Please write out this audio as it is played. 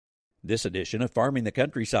This edition of Farming the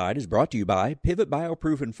Countryside is brought to you by Pivot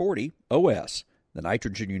Bioproven 40 OS, the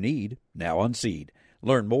nitrogen you need, now on seed.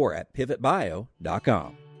 Learn more at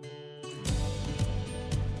pivotbio.com.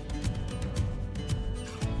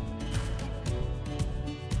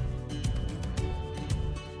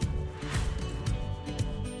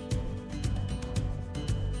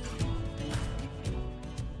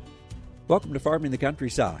 Welcome to Farming the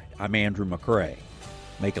Countryside. I'm Andrew McCrae.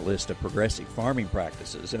 Make a list of progressive farming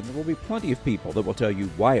practices, and there will be plenty of people that will tell you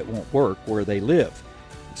why it won't work where they live.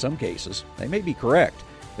 In some cases, they may be correct,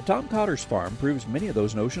 but Tom Cotter's farm proves many of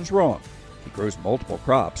those notions wrong. He grows multiple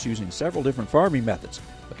crops using several different farming methods,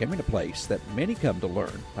 becoming a place that many come to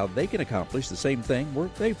learn how they can accomplish the same thing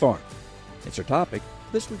where they farm. It's our topic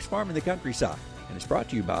for this week's Farming the Countryside, and it's brought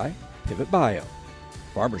to you by Pivot Bio.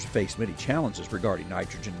 Farmers have faced many challenges regarding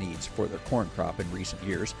nitrogen needs for their corn crop in recent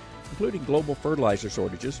years, including global fertilizer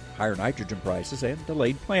shortages, higher nitrogen prices, and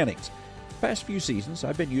delayed plantings. The past few seasons,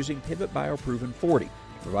 I've been using Pivot Bioproven 40 to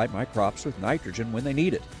provide my crops with nitrogen when they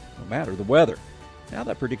need it, no matter the weather. Now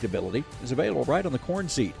that predictability is available right on the corn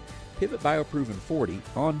seed. Pivot Bioproven 40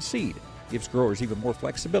 on seed gives growers even more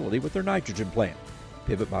flexibility with their nitrogen plan.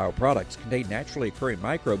 Pivot Bio products contain naturally occurring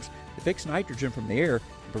microbes that fix nitrogen from the air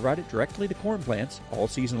and provide it directly to corn plants all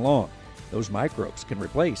season long. Those microbes can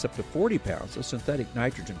replace up to 40 pounds of synthetic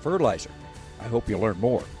nitrogen fertilizer. I hope you'll learn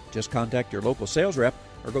more. Just contact your local sales rep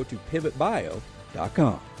or go to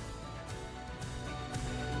pivotbio.com.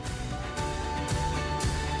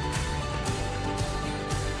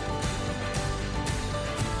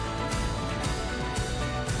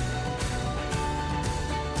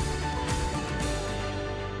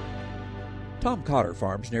 Tom Cotter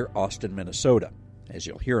farms near Austin, Minnesota. As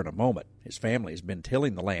you'll hear in a moment, his family has been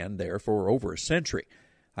tilling the land there for over a century.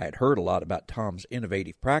 I had heard a lot about Tom's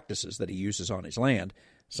innovative practices that he uses on his land.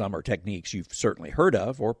 Some are techniques you've certainly heard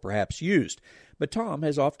of or perhaps used. But Tom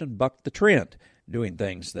has often bucked the trend, doing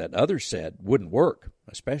things that others said wouldn't work,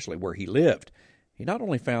 especially where he lived. He not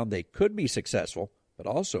only found they could be successful, but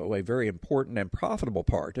also a very important and profitable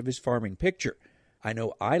part of his farming picture. I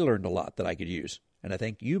know I learned a lot that I could use, and I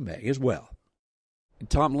think you may as well.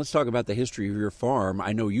 Tom, let's talk about the history of your farm.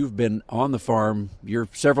 I know you've been on the farm. You're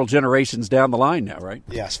several generations down the line now, right?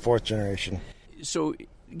 Yes, fourth generation. So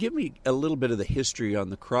give me a little bit of the history on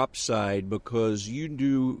the crop side, because you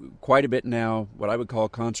do quite a bit now, what I would call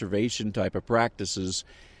conservation type of practices.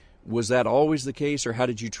 Was that always the case, or how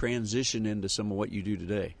did you transition into some of what you do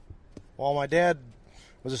today? Well, my dad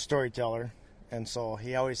was a storyteller, and so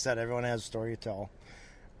he always said everyone has a story to tell.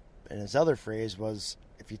 And his other phrase was,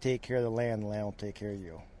 if you take care of the land will take care of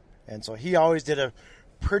you. And so he always did a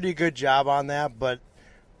pretty good job on that, but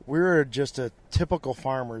we were just a typical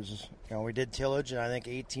farmers. You know, we did tillage, and I think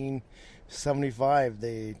 1875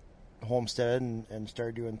 they homesteaded and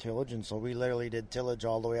started doing tillage, and so we literally did tillage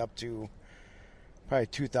all the way up to probably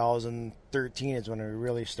 2013 is when we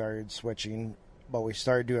really started switching. But we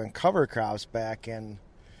started doing cover crops back in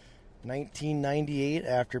 1998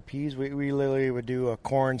 after peas. We literally would do a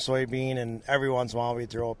corn, soybean, and every once in a while we'd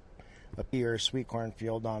throw a pea or a sweet corn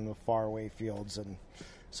field on the faraway fields. And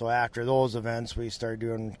so after those events, we started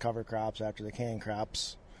doing cover crops after the cane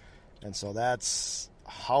crops. And so that's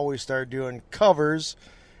how we started doing covers.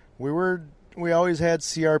 We always had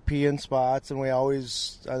CRP in spots, and we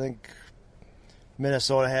always, I think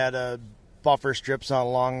Minnesota had buffer strips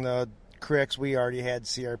along the creeks. We already had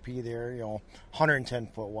CRP there, 110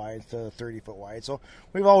 foot wide to 30 foot wide. So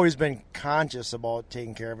we've always been conscious about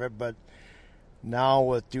taking care of it, but now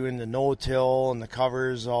with doing the no-till and the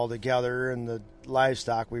covers all together and the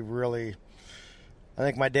livestock, we've really, I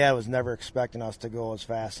think my dad was never expecting us to go as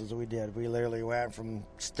fast as we did. We literally went from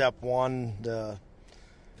step one to,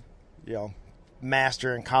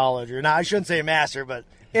 master in college, or not, I shouldn't say master, but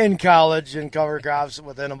in college in cover crops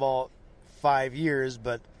within about 5 years.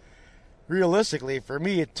 But realistically, for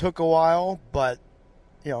me, it took a while, but,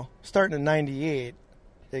 starting in 98,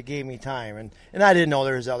 it gave me time. And I didn't know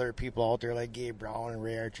there was other people out there like Gabe Brown and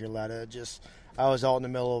Ray Archuleta. I was out in the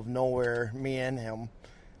middle of nowhere, me and him,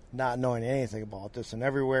 not knowing anything about this. And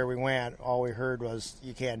everywhere we went, all we heard was,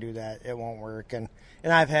 you can't do that, it won't work. And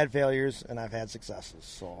I've had failures, and I've had successes.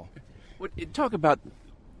 So, talk about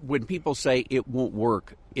when people say it won't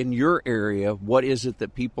work. In your area, what is it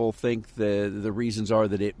that people think the reasons are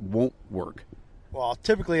that it won't work? Well,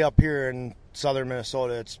 typically up here in southern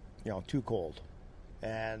Minnesota, it's too cold,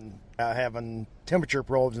 and having temperature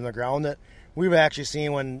probes in the ground that we've actually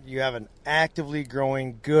seen when you have an actively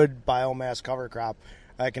growing good biomass cover crop,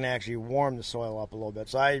 I can actually warm the soil up a little bit.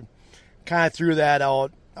 So I kind of threw that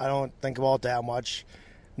out. I don't think about that much.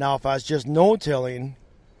 Now, if I was just no-tilling,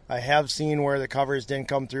 I have seen where the covers didn't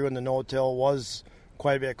come through and the no-till was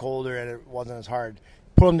quite a bit colder and it wasn't as hard.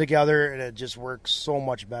 Put them together and it just works so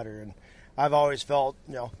much better. And I've always felt,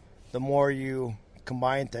 the more you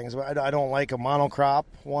combine things, I don't like a monocrop,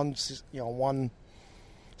 one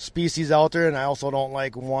species out there, and I also don't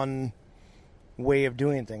like one way of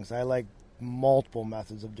doing things. I like multiple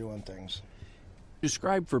methods of doing things.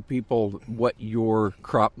 Describe for people what your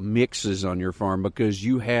crop mix is on your farm, because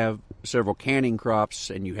you have several canning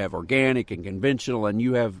crops and you have organic and conventional, and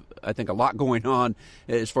you have, I think, a lot going on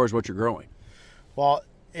as far as what you're growing. Well,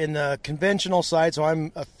 in the conventional side, so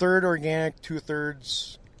I'm a third organic,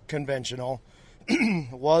 2/3 conventional.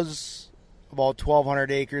 Was about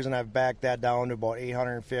 1,200 acres, and I've backed that down to about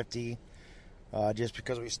 850 just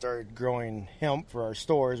because we started growing hemp for our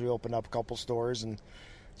stores. We opened up a couple stores, and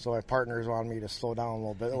so my partners wanted me to slow down a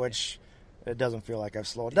little bit, which it doesn't feel like I've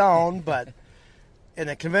slowed down. But in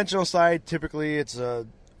the conventional side, typically it's a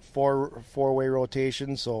four-way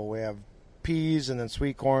rotation. So we have peas and then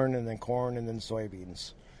sweet corn and then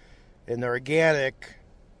soybeans. In the organic,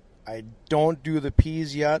 I don't do the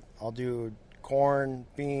peas yet. I'll do corn,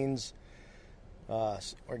 beans,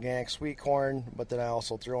 organic sweet corn, but then I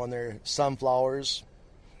also throw in there sunflowers.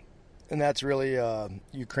 And that's really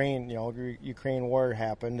Ukraine war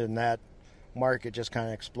happened, and that market just kind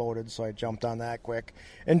of exploded, so I jumped on that quick.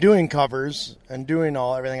 And doing covers and doing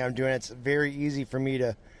everything I'm doing, it's very easy for me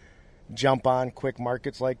to jump on quick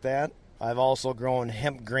markets like that. I've also grown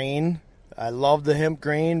hemp grain. I love the hemp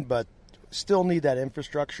grain, but still need that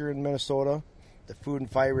infrastructure in Minnesota. The food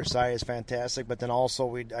and fiber side is fantastic, but then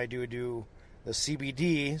also I do the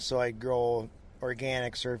CBD, so I grow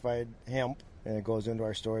organic certified hemp. And it goes into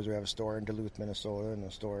our stores. We have a store in Duluth, Minnesota, and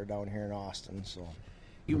a store down here in Austin. So,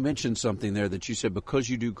 you mentioned something there that you said because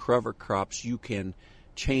you do cover crops, you can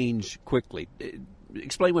change quickly.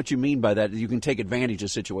 Explain what you mean by that. You can take advantage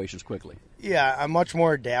of situations quickly. Yeah, I'm much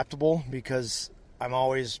more adaptable because I'm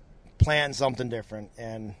always planting something different.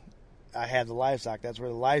 And I have the livestock. That's where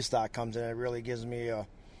the livestock comes in. It really gives me a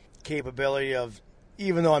capability of,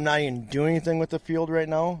 even though I'm not even doing anything with the field right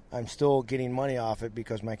now, I'm still getting money off it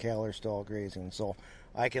because my cattle are still grazing. So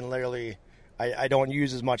I can literally, I don't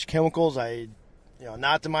use as much chemicals.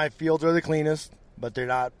 Not that my fields are the cleanest, but they're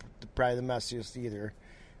not probably the messiest either.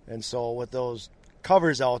 And so with those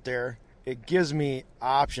covers out there, it gives me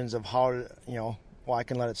options of how to, I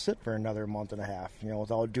can let it sit for another month and a half,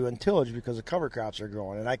 without doing tillage because the cover crops are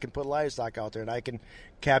growing. And I can put livestock out there and I can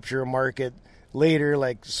capture a market later,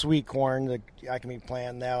 like sweet corn. I can be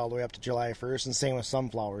planting that all the way up to July 1st, and same with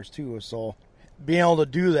sunflowers too. So being able to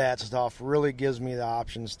do that stuff really gives me the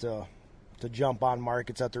options to jump on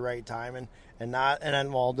markets at the right time. And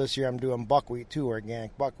then this year I'm doing buckwheat too,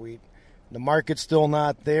 organic buckwheat. The market's still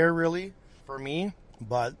not there really for me,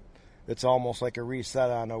 but it's almost like a reset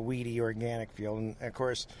on a weedy organic field. And of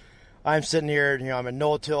course, I'm sitting here, I'm a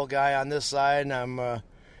no-till guy on this side, and I'm a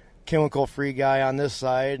chemical-free guy on this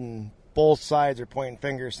side, and both sides are pointing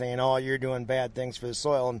fingers saying, oh, you're doing bad things for the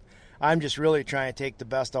soil. And I'm just really trying to take the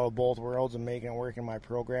best out of both worlds and making it work in my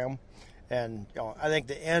program. And I think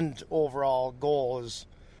the end overall goal is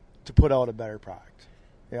to put out a better product.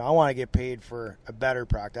 I want to get paid for a better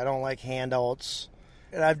product. I don't like handouts.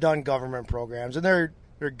 And I've done government programs, and they're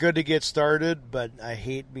good to get started, but I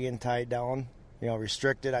hate being tied down,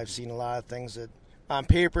 restricted. I've seen a lot of things that on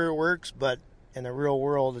paper it works, but in the real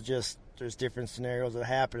world, there's different scenarios that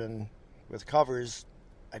happen. And with covers,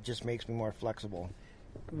 it just makes me more flexible.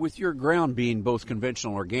 With your ground being both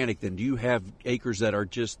conventional and organic, then do you have acres that are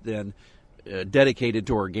just then dedicated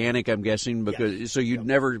to organic, I'm guessing? Because yes.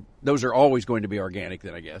 So those are always going to be organic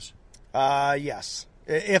then, I guess? Yes.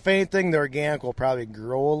 If anything, the organic will probably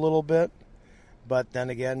grow a little bit. But then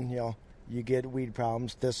again, you get weed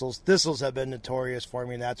problems. Thistles have been notorious for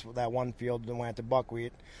me. That's that one field that went to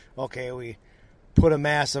buckwheat. Okay, we put a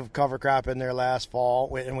massive cover crop in there last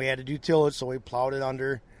fall, and we had to do tillage, so we plowed it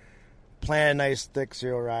under, planted a nice thick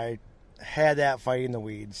cereal rye, had that fighting the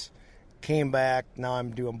weeds. Came back, now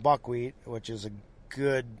I'm doing buckwheat, which is a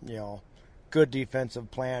good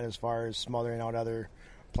defensive plan as far as smothering out other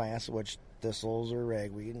plants, which thistles or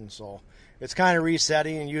ragweed. And so it's kind of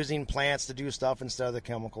resetting and using plants to do stuff instead of the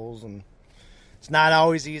chemicals. And it's not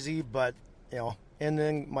always easy, but, and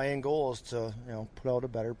then my end goal is to, put out a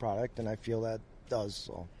better product, and I feel that does.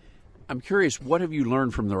 So I'm curious, what have you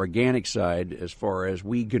learned from the organic side as far as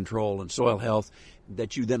weed control and soil health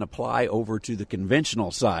that you then apply over to the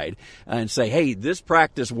conventional side and say, hey, this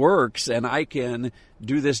practice works and I can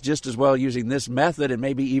do this just as well using this method and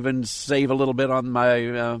maybe even save a little bit on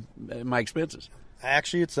my expenses?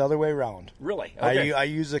 Actually, it's the other way around. Really? Okay. I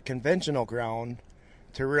use a conventional ground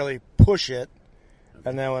to really push it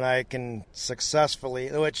And then when I can successfully,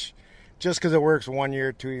 which just because it works 1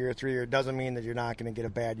 year, 2 year, 3 year, doesn't mean that you're not going to get a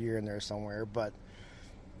bad year in there somewhere. But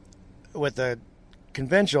with the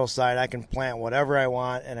conventional side, I can plant whatever I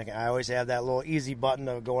want, and I always have that little easy button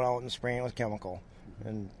of going out and spraying with chemical,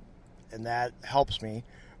 and that helps me.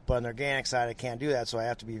 But on the organic side, I can't do that, so I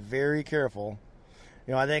have to be very careful.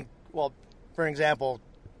 I think, well, for example,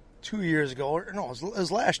 2 years ago, or no, it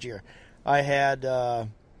was last year, I had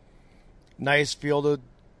nice field of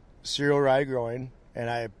cereal rye growing,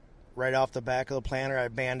 and right off the back of the planter, I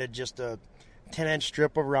banded just a 10-inch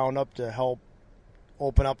strip of Roundup to help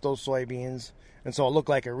open up those soybeans, and so it looked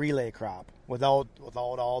like a relay crop without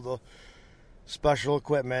all the special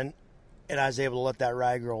equipment, and I was able to let that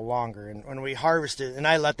rye grow longer. And when we harvested, and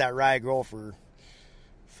I let that rye grow for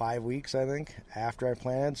 5 weeks, I think, after I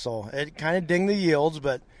planted, so it kind of dinged the yields.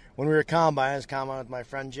 But when we were combining, I was combining with my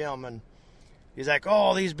friend Jim, and he's like,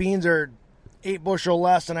 "Oh, these beans are 8 bushel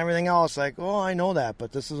less than everything else." Like, "Oh, I know that,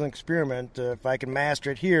 but this is an experiment. If I can master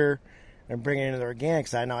it here and bring it into the organic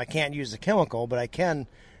side, now I can't use the chemical, but I can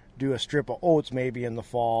do a strip of oats maybe in the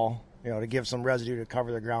fall, to give some residue to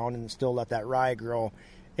cover the ground and still let that rye grow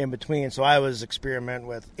in between." So I was experimenting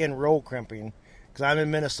with in-row crimping, because I'm in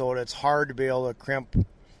Minnesota. It's hard to be able to crimp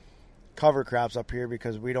cover crops up here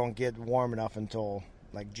because we don't get warm enough until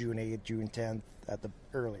like June 8th, June 10th at the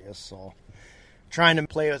earliest. So trying to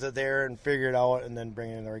play with it there and figure it out and then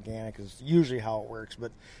bring it in organic is usually how it works.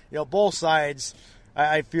 But, both sides,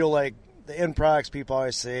 I feel like the end products, people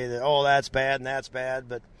always say that, oh, that's bad and that's bad.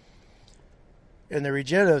 But in the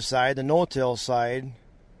regenerative side, the no-till side,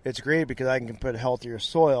 it's great because I can put healthier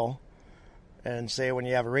soil, and say when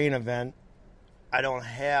you have a rain event, I don't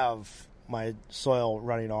have my soil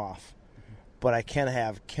running off, but I can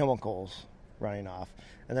have chemicals running off.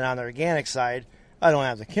 And then on the organic side, I don't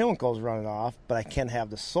have the chemicals running off, but I can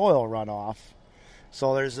have the soil run off.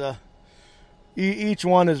 So there's each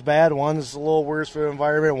one is bad. One's a little worse for the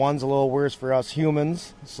environment. One's a little worse for us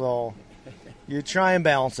humans. So you try and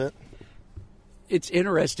balance it. It's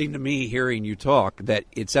interesting to me hearing you talk that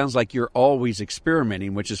it sounds like you're always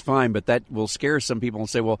experimenting, which is fine, but that will scare some people and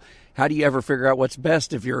say, well, how do you ever figure out what's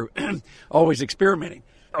best if you're always experimenting?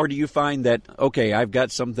 Or do you find that, okay, I've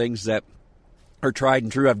got some things that are tried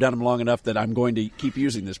and true, I've done them long enough that I'm going to keep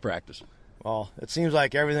using this practice? Well, it seems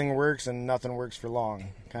like everything works and nothing works for long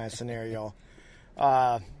kind of scenario.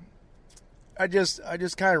 I just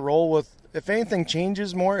kind of roll with, if anything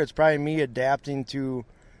changes more, it's probably me adapting to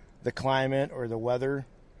the climate or the weather.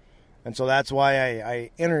 And so that's why I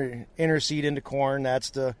interseed into corn. That's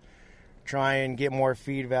to try and get more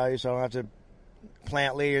feed value so I don't have to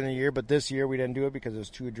plant later in the year. But this year we didn't do it because it was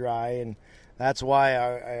too dry. And that's why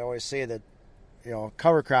I always say that,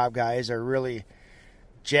 cover crop guys are really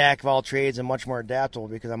jack of all trades and much more adaptable,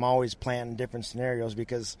 because I'm always planting different scenarios,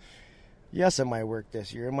 because yes, it might work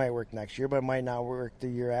this year, it might work next year, but it might not work the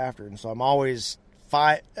year after. And so I'm always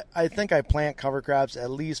I think I plant cover crops at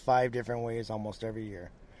least 5 different ways almost every year.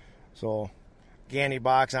 So Gandy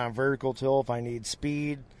box on vertical till if I need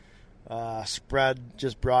speed, spread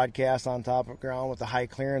just broadcast on top of the ground with a high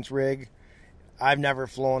clearance rig. I've never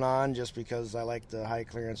flown on just because I like the high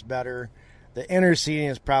clearance better. The interseeding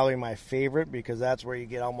is probably my favorite, because that's where you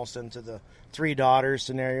get almost into the 3 daughters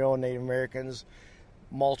scenario, Native Americans,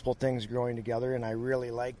 multiple things growing together, and I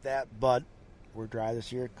really like that. But we're dry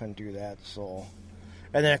this year, couldn't do that. So,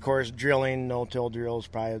 and then of course drilling, no-till drill is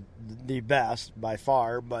probably the best by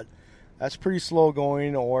far, but that's pretty slow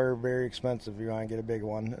going or very expensive if you want to get a big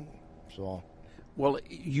one. So. Well,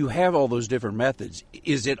 you have all those different methods.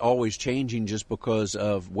 Is it always changing just because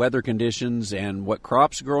of weather conditions and what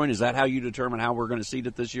crops are growing? Is that how you determine how we're going to seed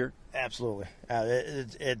it this year? Absolutely.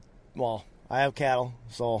 Well, I have cattle,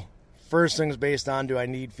 so first thing's based on, do I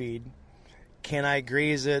need feed? Can I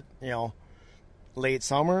graze it, late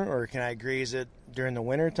summer, or can I graze it during the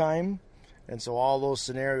winter time? And so all those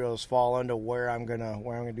scenarios fall into where I'm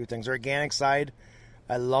gonna do things. Organic side,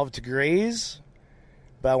 I love to graze,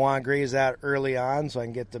 but I want to graze that early on so I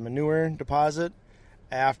can get the manure deposit.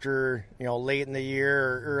 After, late in the year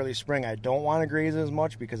or early spring, I don't want to graze as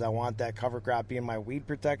much because I want that cover crop being my weed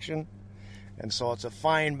protection. And so it's a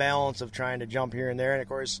fine balance of trying to jump here and there. And of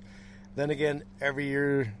course, then again, every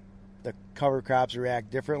year the cover crops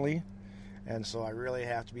react differently. And so I really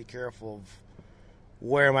have to be careful of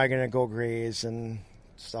where am I going to go graze and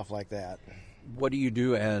stuff like that. What do you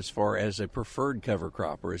do as far as a preferred cover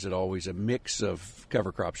crop, or is it always a mix of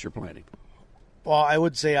cover crops you're planting? Well, I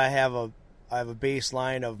would say I have a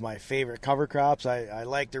baseline of my favorite cover crops. I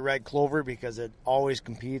like the red clover because it always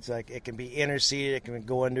competes. Like, it can be interseeded, it can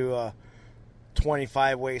go into a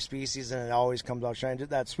 25 weight species, and it always comes out shiny.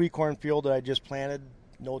 That sweet corn field that I just planted,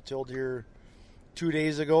 no-tilled here 2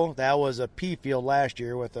 days ago, that was a pea field last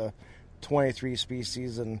year with a 23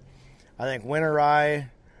 species, and I think winter rye,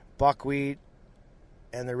 buckwheat,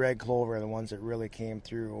 and the red clover are the ones that really came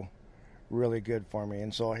through really good for me.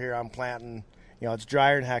 And so here I'm planting, it's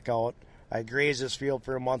drier than heck out. I graze this field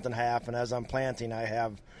for a month and a half, and as I'm planting, I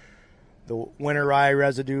have the winter rye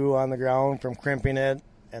residue on the ground from crimping it,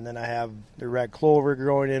 and then I have the red clover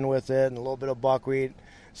growing in with it, and a little bit of buckwheat,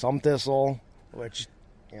 some thistle, which,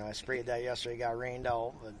 I sprayed that yesterday, got rained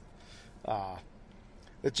out. But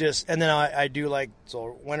it's just, and then I do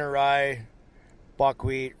winter rye,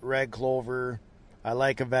 buckwheat, red clover. I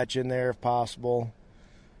like a vetch in there if possible.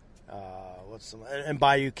 And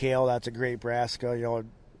Bayou kale, that's a great brassica.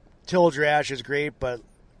 Tillage rash is great, but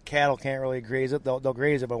cattle can't really graze it. They'll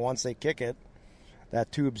graze it, but once they kick it,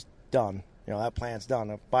 that tube's done. That plant's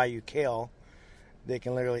done. Bayou kale, they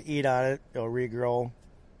can literally eat on it. It'll regrow,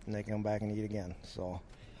 and they can come back and eat again. So,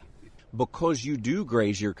 because you do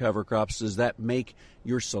graze your cover crops, does that make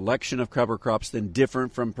your selection of cover crops then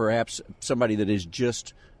different from perhaps somebody that is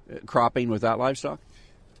just cropping without livestock?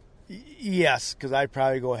 Yes, because I'd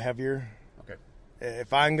probably go heavier. Okay.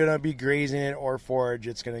 If I'm going to be grazing it or forage,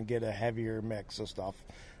 it's going to get a heavier mix of stuff.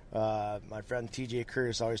 My friend TJ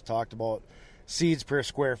Curtis always talked about seeds per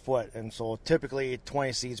square foot, and so typically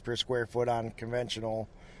 20 seeds per square foot on conventional.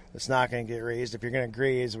 It's not going to get raised. If you're going to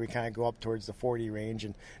graze, we kind of go up towards the 40 range,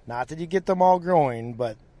 and not that you get them all growing,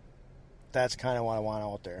 but that's kind of what I want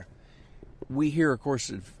out there. We hear, of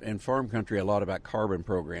course, in farm country a lot about carbon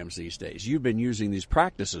programs these days. You've been using these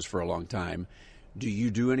practices for a long time. Do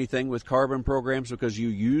you do anything with carbon programs because you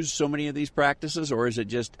use so many of these practices, or is it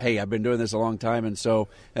just, hey, I've been doing this a long time, and so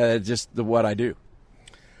just what I do?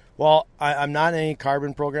 Well, I'm not in any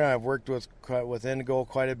carbon program. I've worked with Indigo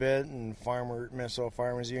quite a bit and Minnesota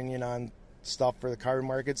Farmers Union on stuff for the carbon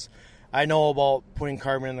markets. I know about putting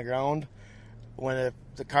carbon in the ground. When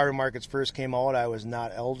the carbon markets first came out, I was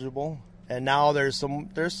not eligible. And now there's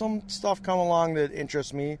some stuff coming along that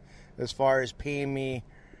interests me as far as paying me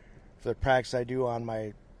for the practice I do on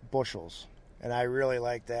my bushels. And I really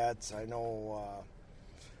like that. I know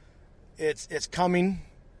it's coming.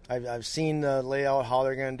 I've seen the layout, how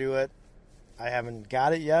they're going to do it. I haven't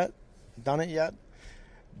got it yet, done it yet.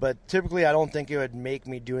 But typically I don't think it would make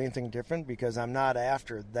me do anything different because I'm not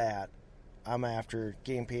after that. I'm after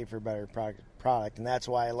getting paid for a better product. And that's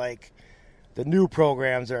why I like the new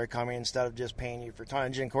programs that are coming instead of just paying you for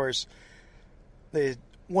tonnage. And of course, the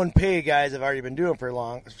one pay guys have already been doing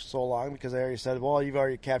for so long because they already said, well, you've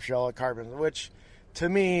already captured all the carbon, which to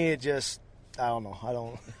me, just, I don't know.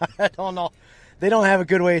 I don't know. They don't have a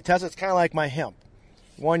good way to test it. It's kind of like my hemp.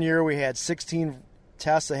 One year we had 16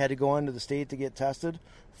 tests that had to go into the state to get tested.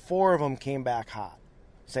 4 of them came back hot,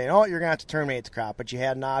 saying, oh, you're going to have to terminate the crop, but you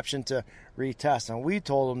had an option to retest. And we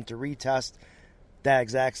told them to retest that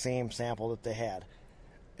exact same sample that they had.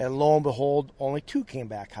 And lo and behold, only 2 came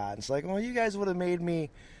back hot. And it's like, well, you guys would have made me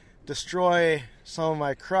destroy some of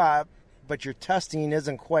my crop, but your testing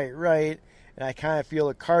isn't quite right. And I kind of feel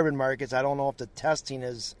the carbon markets, I don't know if the testing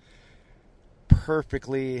is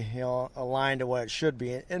perfectly, aligned to what it should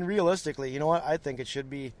be. And realistically, you know what? I think it should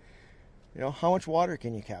be, how much water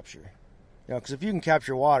can you capture? Because if you can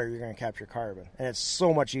capture water, you're going to capture carbon. And it's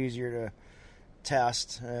so much easier to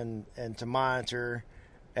test and to monitor,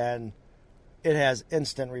 and it has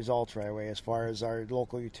instant results right away as far as our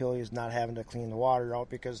local utilities not having to clean the water out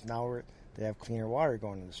because now they have cleaner water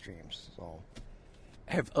going to the streams. So,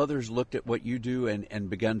 have others looked at what you do and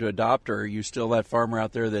begun to adopt, or are you still that farmer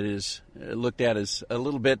out there that is looked at as a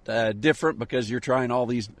little bit different because you're trying all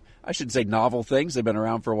these, I should say, novel things? They've been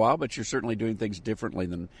around for a while, but you're certainly doing things differently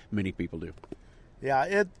than many people do.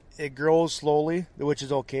 Yeah, it grows slowly, which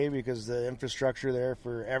is okay because the infrastructure there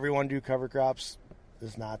for everyone to do cover crops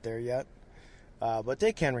is not there yet. But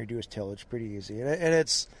they can reduce tillage pretty easy.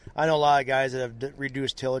 And I know a lot of guys that have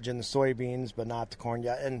reduced tillage in the soybeans, but not the corn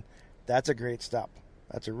yet. And that's a great step.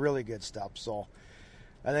 That's a really good step. So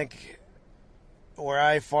I think where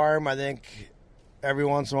I farm, every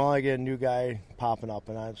once in a while I get a new guy popping up.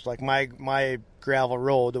 And it's like my gravel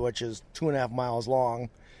road, which is 2.5 miles long,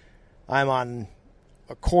 I'm on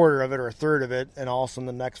a quarter of it or a third of it, and all of a sudden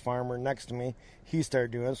the next farmer next to me, he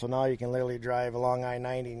started doing it. So now you can literally drive along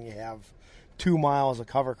I-90 and you have 2 miles of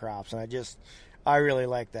cover crops. And I really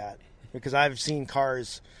like that because I've seen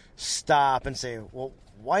cars stop and say, well,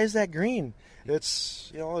 why is that green?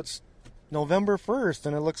 It's November 1st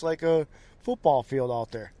and it looks like a football field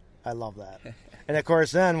out there. I love that. And of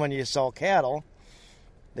course then when you sell cattle,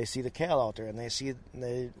 they see the cattle out there and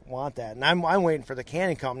they want that. And I'm waiting for the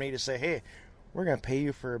canning company to say, hey, we're going to pay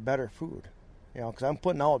you for better food, because I'm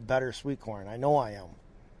putting out better sweet corn. I know I am.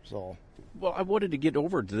 So, well, I wanted to get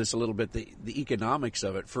over to this a little bit, the economics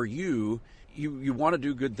of it. For you want to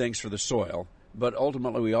do good things for the soil, but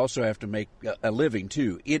ultimately we also have to make a living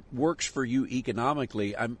too. It works for you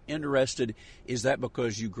economically. I'm interested, is that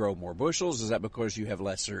because you grow more bushels? Is that because you have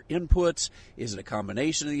lesser inputs? Is it a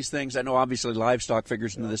combination of these things? I know obviously livestock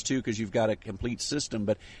figures into this too because you've got a complete system,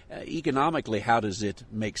 but economically, how does it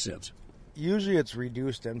make sense? Usually it's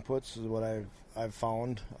reduced inputs is what I've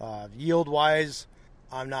found. Yield-wise,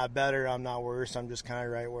 I'm not better, I'm not worse, I'm just kind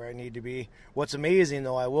of right where I need to be. What's amazing,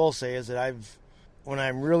 though, I will say, is that when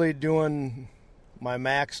I'm really doing my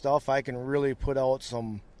max stuff, I can really put out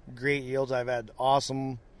some great yields. I've had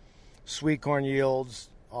awesome sweet corn yields,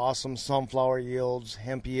 awesome sunflower yields,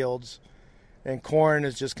 hemp yields, and corn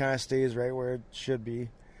is just kind of stays right where it should be.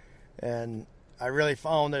 And I really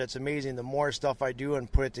found that it's amazing. The more stuff I do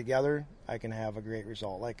and put it together, I can have a great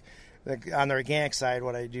result. Like on the organic side,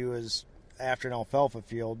 what I do is after an alfalfa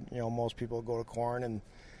field, most people go to corn and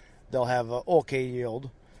they'll have an okay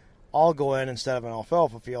yield. I'll go in, instead of an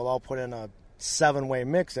alfalfa field, I'll put in a 7-way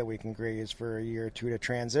mix that we can graze for a year or two to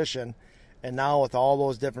transition. And now with all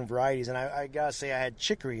those different varieties, and I gotta say I had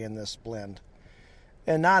chicory in this blend.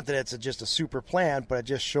 And not that it's just a super plant, but it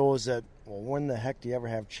just shows that, well, when the heck do you ever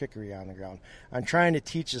have chicory on the ground? I'm trying to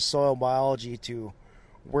teach the soil biology to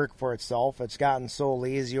work for itself. It's gotten so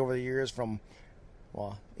lazy over the years from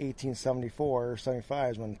 1874 or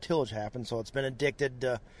 75 is when tillage happened, so it's been addicted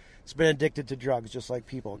to drugs just like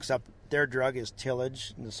people, except their drug is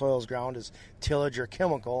tillage and the soil's ground is tillage or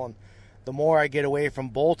chemical. And the more I get away from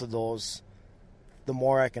both of those, the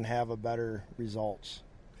more I can have a better results.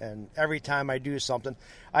 And every time I do something,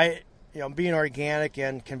 being organic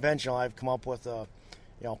and conventional, I've come up with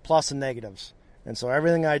plus and negatives. And so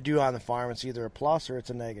everything I do on the farm, it's either a plus or it's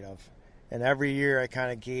a negative. And every year I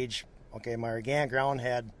kind of gauge, okay, my organic ground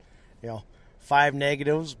had, 5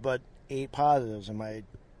 negatives, but 8 positives. And my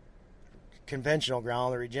conventional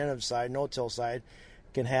ground, the regenerative side, no-till side,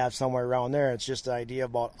 can have somewhere around there. It's just the idea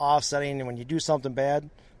about offsetting. And when you do something bad,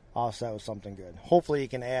 offset with something good. Hopefully you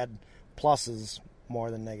can add pluses more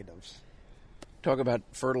than negatives. Talk about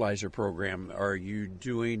fertilizer program. Are you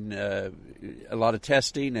doing a lot of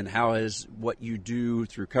testing, and how has what you do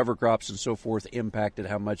through cover crops and so forth impacted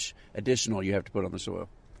how much additional you have to put on the soil?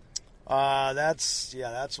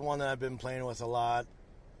 That's one that I've been playing with a lot.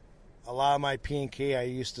 A lot of my P&K I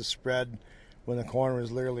used to spread when the corn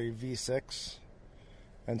was literally V6,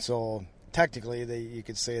 and so technically you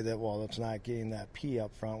could say that, well, it's not getting that P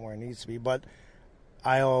up front where it needs to be, but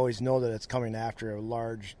I always know that it's coming after a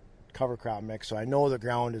large cover crop mix, so I know the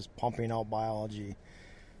ground is pumping out biology.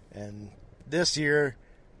 And this year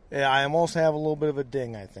I almost have a little bit of a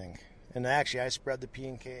ding, I think. And actually I spread the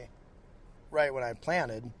P&K right when I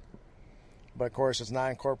planted, but of course it's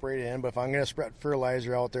not incorporated in. But if I'm going to spread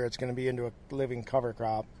fertilizer out there, it's going to be into a living cover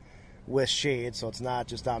crop with shade, so it's not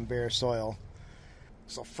just on bare soil.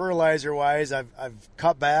 So fertilizer wise, I've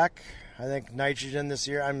cut back. I think nitrogen this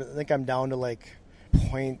year, I think I'm down to like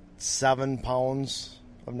 0.7 pounds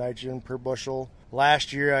of nitrogen per bushel.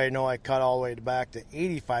 Last year, I know I cut all the way back to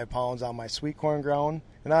 85 pounds on my sweet corn ground,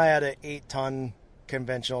 and I had an 8-ton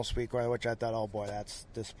conventional sweet corn, which I thought, oh boy, that's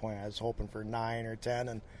disappointing. I was hoping for 9 or 10,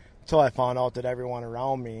 and until I found out that everyone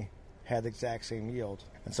around me had the exact same yield.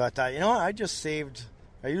 And so I thought, I just saved,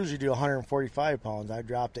 I usually do 145 pounds. I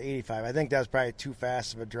dropped to 85. I think that's probably too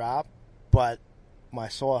fast of a drop, but my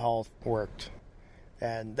soil health worked.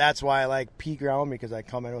 And that's why I like pea ground, because I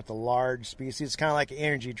come in with a large species. It's kind of like an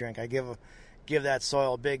energy drink. I give that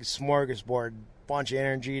soil a big smorgasbord, bunch of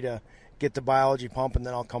energy to get the biology pump, and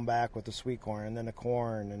then I'll come back with the sweet corn, and then the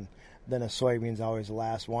corn, and then the soybeans always the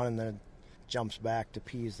last one, and then it jumps back to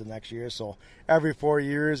peas the next year. So every 4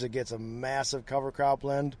 years it gets a massive cover crop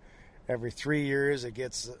blend. Every 3 years it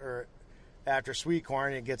gets, or after sweet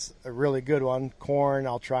corn, it gets a really good one. Corn,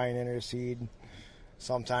 I'll try and interseed.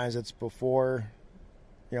 Sometimes it's before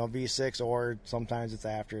V6, or sometimes it's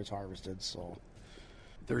after it's harvested. So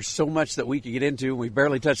there's so much that we could get into. We've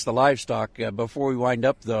barely touched the livestock. Before we wind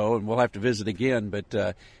up, though, and we'll have to visit again,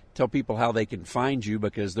 but tell people how they can find you,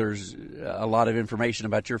 because there's a lot of information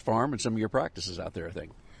about your farm and some of your practices out there, I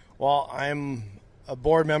think. Well, I'm a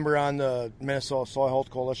board member on the Minnesota Soil Health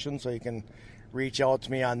Coalition, so you can reach out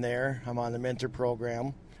to me on there. I'm on the Mentor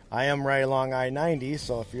program. I am right along I-90,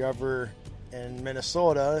 so if you're ever in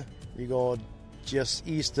Minnesota, you go just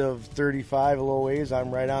east of 35 a little ways,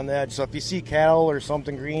 I'm right on the edge. So if you see cattle or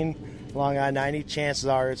something green along I-90, chances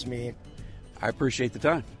are it's me. I appreciate the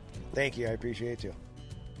time. Thank you. I appreciate you.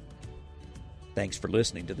 Thanks for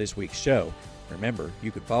listening to this week's show. Remember,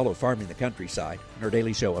 you can follow Farming the Countryside and our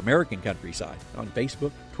daily show, American Countryside, on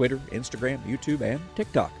Facebook, Twitter, Instagram, YouTube, and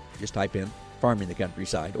TikTok. Just type in Farming the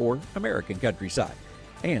Countryside or American Countryside.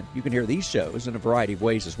 And you can hear these shows in a variety of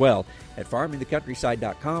ways as well at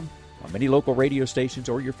farmingthecountryside.com, on many local radio stations,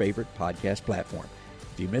 or your favorite podcast platform.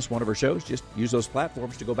 If you miss one of our shows, just use those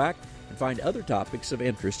platforms to go back and find other topics of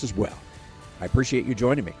interest as well. I appreciate you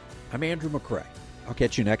joining me. I'm Andrew McCrae. I'll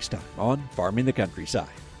catch you next time on Farming the Countryside.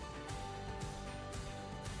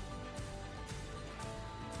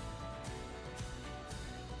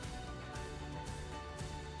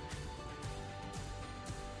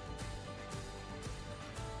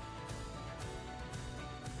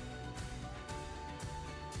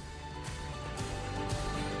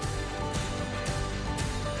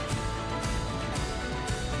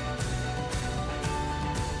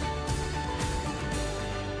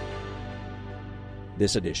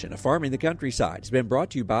 This edition of Farming the Countryside has been brought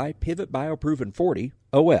to you by Pivot BioProven 40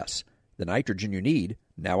 OS, the nitrogen you need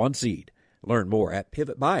now on seed. Learn more at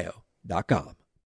pivotbio.com.